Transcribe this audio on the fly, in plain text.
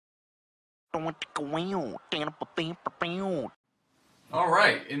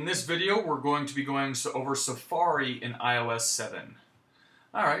Alright, in this video we're going to be going over Safari in iOS 7.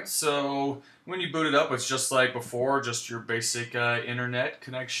 Alright, so when you boot it up it's just like before, just your basic internet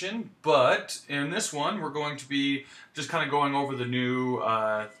connection, but in this one we're going to be just kind of going over the new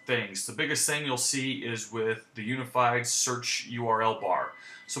things. The biggest thing you'll see is with the unified search URL bar.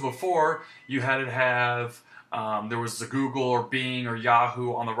 So before you had to have there was the Google or Bing or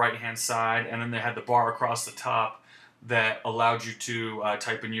Yahoo on the right hand side, and then they had the bar across the top that allowed you to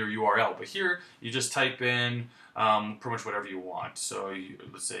type in your URL. But here you just type in pretty much whatever you want. So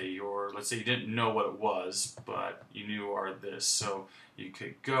let's say you didn't know what it was, but you knew or this. So you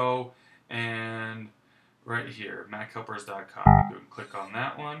could go and right here, machelpers.com. You go and click on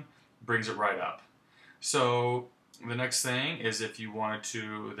that one, brings it right up. So the next thing is if you wanted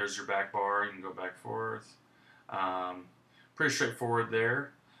to, there's your back bar. You can go back forth. Pretty straightforward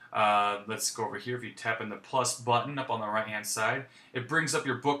there. Let's go over here. If you tap in the plus button up on the right hand side, it brings up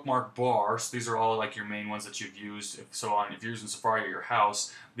your bookmark bar. So these are all like your main ones that you've used. If you're using Safari at your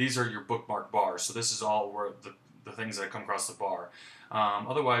house, these are your bookmark bars. So this is all where the things that come across the bar.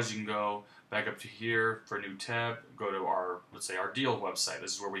 Otherwise, you can go back up to here for a new tab. Go to our, let's say, our deal website.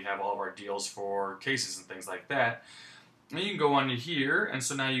 This is where we have all of our deals for cases and things like that. And you can go on to here, and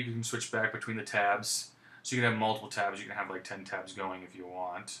so now you can switch back between the tabs. So you can have multiple tabs. You can have like 10 tabs going if you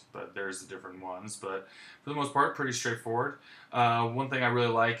want, but there's the different ones. But for the most part, pretty straightforward. One thing I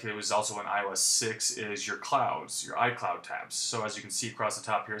really like, it was also in iOS 6, is your clouds, your iCloud tabs. So as you can see across the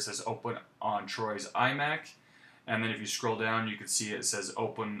top here, it says open on Troy's iMac. And then if you scroll down, you can see it says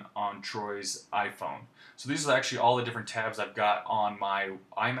open on Troy's iPhone. So these are actually all the different tabs I've got on my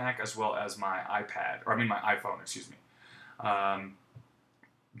iMac as well as my iPad, or I mean my iPhone, excuse me.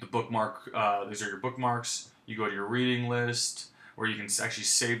 The bookmark, these are your bookmarks. You go to your reading list, where you can actually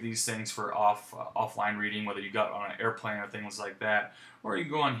save these things for offline reading, whether you got on an airplane or things like that. Or you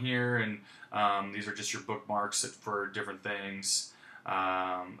can go on here, and these are just your bookmarks for different things.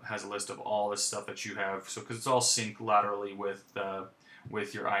 Has a list of all this stuff that you have, so because it's all synced laterally with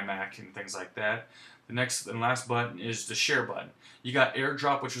your iMac and things like that. The next and last button is the share button. You got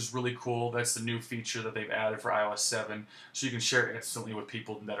AirDrop, which is really cool. That's the new feature that they've added for iOS 7, so you can share it instantly with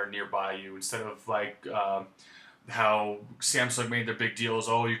people that are nearby you, instead of like how Samsung made their big deal is,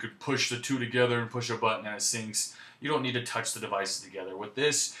 oh, you could push the two together and push a button and it syncs. You don't need to touch the devices together. With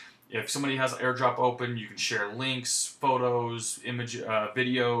this, if somebody has AirDrop open, you can share links, photos,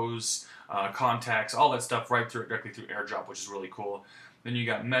 videos, contacts, all that stuff directly through AirDrop, which is really cool. Then you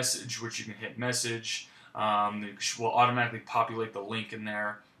got Message, which you can hit Message. It will automatically populate the link in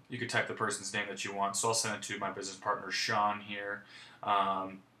there. You could type the person's name that you want. So I'll send it to my business partner, Sean, here.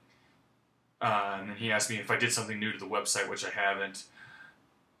 And then he asked me if I did something new to the website, which I haven't.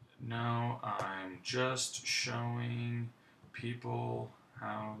 No, I'm just showing people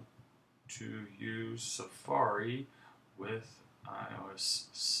how to use Safari with iOS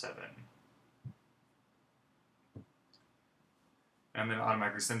 7. And then it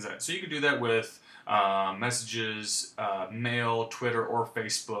automatically sends that. So you can do that with messages, mail, Twitter, or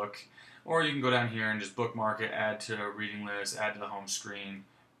Facebook. Or you can go down here and just bookmark it, add to a reading list, add to the home screen.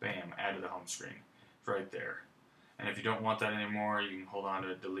 Bam, add to the home screen. It's right there. And if you don't want that anymore, you can hold on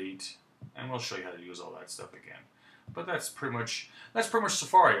to delete. And we'll show you how to use all that stuff again. But that's pretty much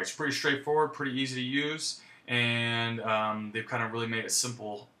Safari. It's pretty straightforward, pretty easy to use. And they've kind of really made it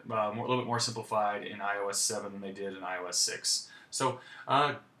simple, a little bit more simplified in iOS 7 than they did in iOS 6. So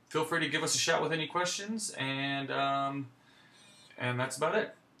feel free to give us a shout with any questions, and that's about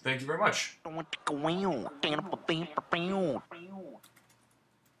it. Thank you very much.